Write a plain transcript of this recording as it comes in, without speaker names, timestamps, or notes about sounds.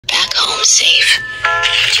Back home safe.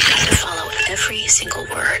 But you have to follow every single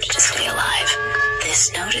word to stay alive.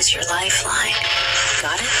 This note is your lifeline.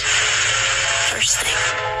 Got it? First thing,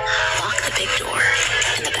 lock the big door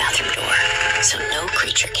and the bathroom door so no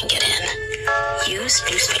creature can get in. Use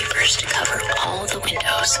newspapers to cover all the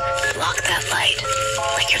windows. Lock that light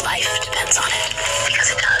like your life depends on it, because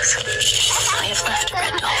it does. I have left a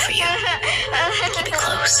red doll for you. Keep it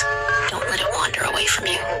close. Don't let it wander away from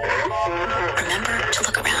you. Remember to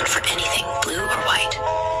look around for anything blue or white.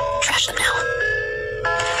 Trash them now.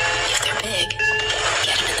 If they're big,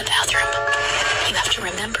 get them in the bathroom. You have to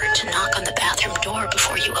remember to knock on the bathroom door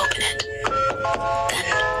before you open it. Then,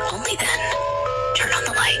 only then, turn on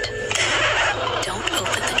the light. Don't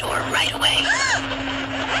open the door right away.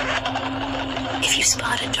 If you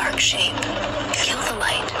spot a dark shape,